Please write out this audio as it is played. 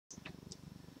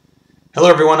Hello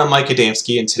everyone, I'm Mike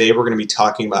Adamski, and today we're going to be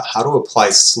talking about how to apply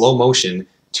slow motion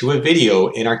to a video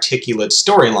in Articulate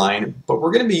Storyline, but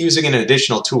we're going to be using an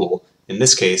additional tool, in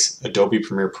this case, Adobe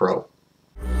Premiere Pro.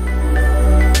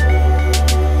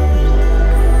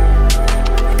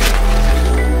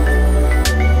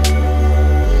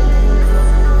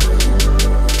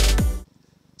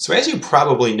 So as you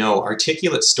probably know,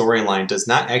 Articulate Storyline does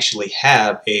not actually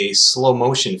have a slow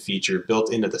motion feature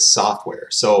built into the software.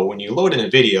 So when you load in a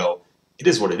video, it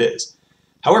is what it is.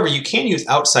 However, you can use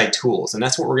outside tools, and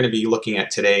that's what we're going to be looking at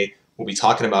today. We'll be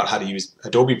talking about how to use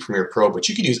Adobe Premiere Pro, but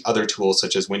you could use other tools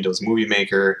such as Windows Movie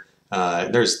Maker.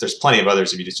 There's plenty of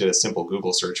others if you just did a simple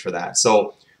Google search for that.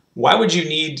 So why would you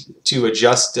need to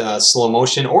adjust slow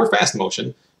motion or fast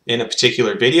motion in a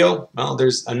particular video? Well,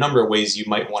 there's a number of ways you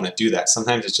might want to do that.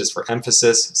 Sometimes it's just for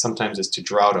emphasis, sometimes it's to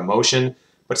draw out emotion,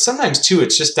 but sometimes too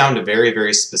it's just down to very,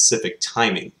 very specific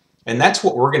timing. And that's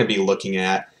what we're going to be looking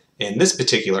at in this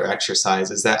particular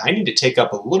exercise, is that I need to take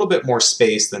up a little bit more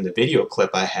space than the video clip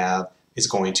I have is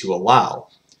going to allow.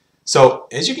 So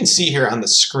as you can see here on the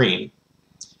screen,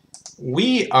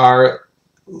 we are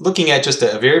looking at just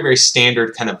a very, very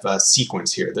standard kind of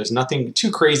sequence here. There's nothing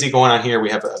too crazy going on here. We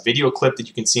have a video clip that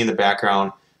you can see in the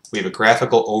background. We have a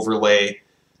graphical overlay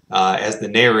as the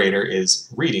narrator is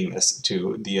reading this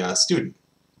to the student.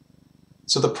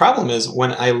 So the problem is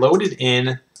when I loaded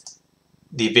in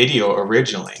the video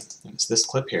originally, and it's this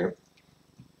clip here,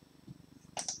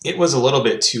 it was a little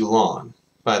bit too long.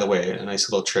 By the way, a nice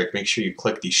little trick, make sure you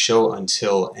click the show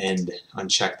until end,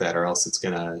 uncheck that, or else it's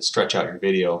going to stretch out your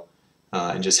video.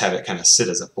 And just have it kind of sit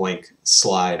as a blank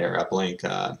slide or a blank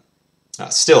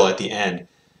still at the end.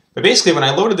 But basically when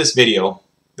I loaded this video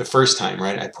the first time,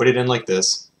 right, I put it in like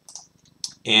this,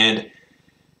 and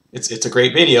it's a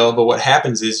great video, but what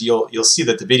happens is you'll see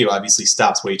that the video obviously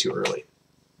stops way too early.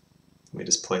 Let me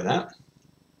just play that.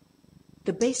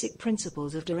 The basic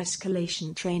principles of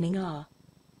de-escalation training are: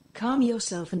 calm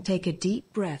yourself and take a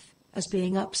deep breath, as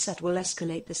being upset will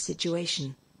escalate the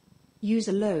situation. Use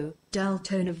a low, dull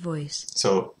tone of voice.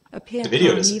 So Appear the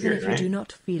video calm even disappeared, if right? you do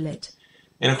not feel it.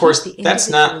 And of course, Keep the that's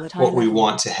individual not at high what we level.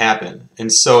 want to happen.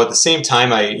 And so at the same time,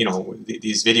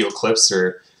 these video clips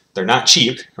they're not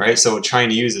cheap, right? So trying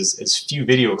to use as few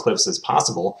video clips as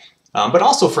possible, but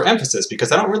also for emphasis,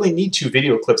 because I don't really need 2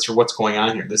 video clips for what's going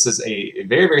on here. This is a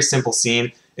very, very simple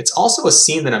scene. It's also a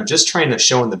scene that I'm just trying to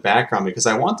show in the background because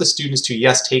I want the students to,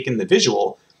 yes, take in the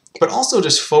visual, but also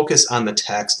just focus on the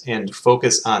text and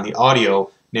focus on the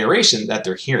audio narration that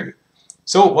they're hearing.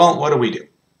 So, well, what do?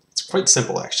 It's quite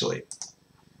simple, actually.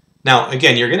 Now,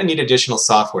 again, you're going to need additional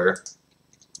software,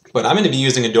 but I'm going to be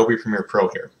using Adobe Premiere Pro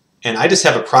here. And I just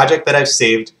have a project that I've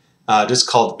saved just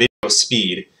called Video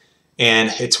Speed, and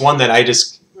it's one that I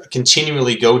just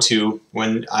continually go to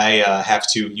when I have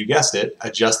to, you guessed it,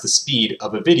 adjust the speed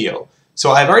of a video.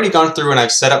 So I've already gone through and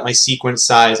I've set up my sequence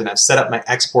size and I've set up my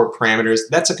export parameters.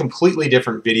 That's a completely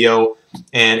different video.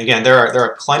 And again, there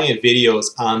are plenty of videos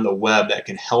on the web that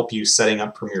can help you setting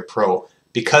up Premiere Pro.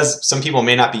 Because some people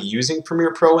may not be using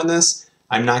Premiere Pro in this,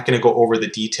 I'm not going to go over the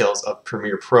details of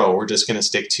Premiere Pro. We're just going to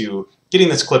stick to getting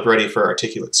this clip ready for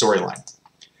Articulate Storyline.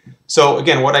 So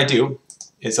again, what I do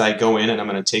is I go in and I'm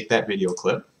going to take that video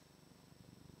clip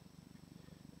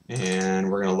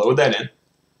and we're going to load that in.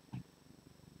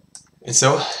 And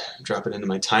so drop it into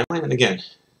my timeline, and again,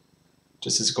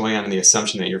 just as going on in the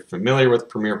assumption that you're familiar with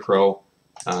Premiere Pro,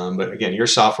 but again, your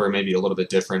software may be a little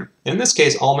bit different. In this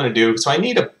case, all I'm going to do, so I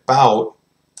need about,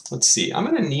 let's see, I'm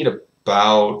going to need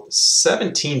about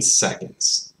 17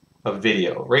 seconds of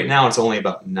video. Right now it's only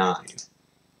about 9.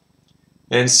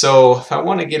 And so if I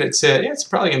want to get it to, yeah, it's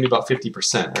probably going to be about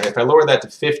 50%, right? If I lower that to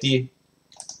 50,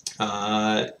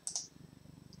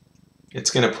 it's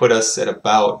going to put us at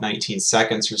about 19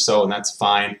 seconds or so, and that's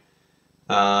fine.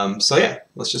 So yeah,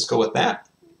 let's just go with that.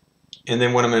 And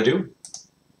then what I'm going to do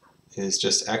is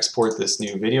just export this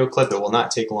new video clip. It will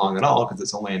not take long at all because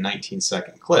it's only a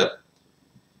 19-second clip.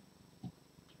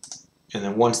 And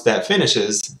then once that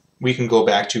finishes, we can go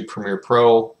back to Premiere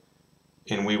Pro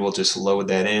and we will just load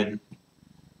that in.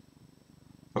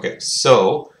 Okay,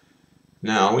 so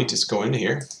now we just go into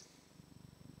here.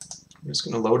 I'm just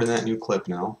going to load in that new clip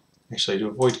now. Actually, to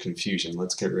avoid confusion,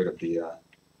 let's get rid of the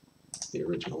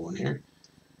original one here.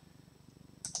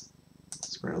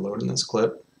 So we're going to load in this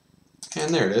clip,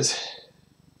 and there it is.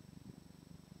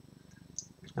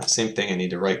 Now, same thing, I need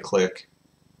to right-click,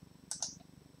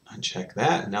 uncheck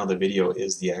that, and now the video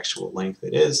is the actual length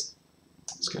it is.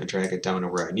 I'm just going to drag it down to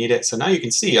where I need it. So now you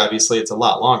can see, obviously, it's a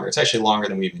lot longer. It's actually longer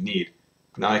than we even need.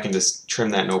 Now I can just trim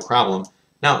that no problem.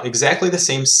 Now, exactly the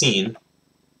same scene,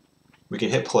 we can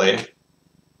hit play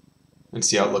and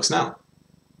see how it looks now.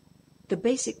 The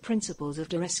basic principles of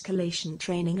de-escalation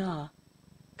training are: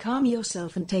 calm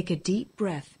yourself and take a deep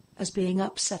breath, as being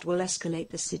upset will escalate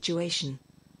the situation.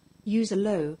 Use a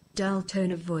low, dull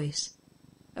tone of voice.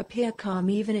 Appear calm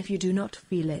even if you do not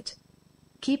feel it.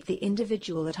 Keep the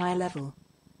individual at eye level.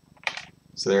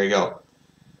 So there you go.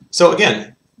 So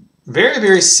again, very,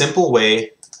 very simple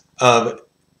way of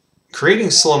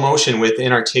creating slow motion with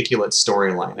inarticulate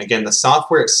storyline. Again, the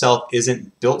software itself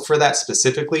isn't built for that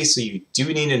specifically, so you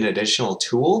do need an additional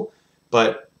tool,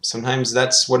 but sometimes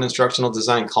that's what instructional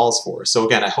design calls for. So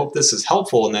again, I hope this is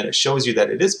helpful in that it shows you that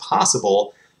it is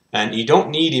possible, and you don't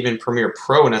need even Premiere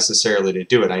Pro necessarily to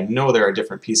do it. I know there are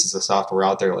different pieces of software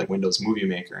out there like Windows Movie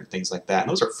Maker and things like that, and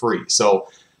those are free. So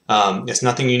it's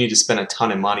nothing you need to spend a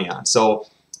ton of money on. So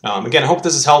again, I hope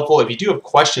this is helpful. If you do have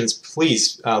questions,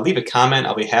 please leave a comment.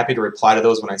 I'll be happy to reply to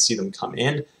those when I see them come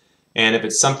in. And if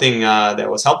it's something that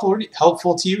was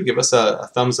helpful to you, give us a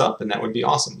thumbs up, and that would be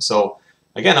awesome. So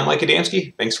again, I'm Mike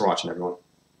Adamski. Thanks for watching, everyone.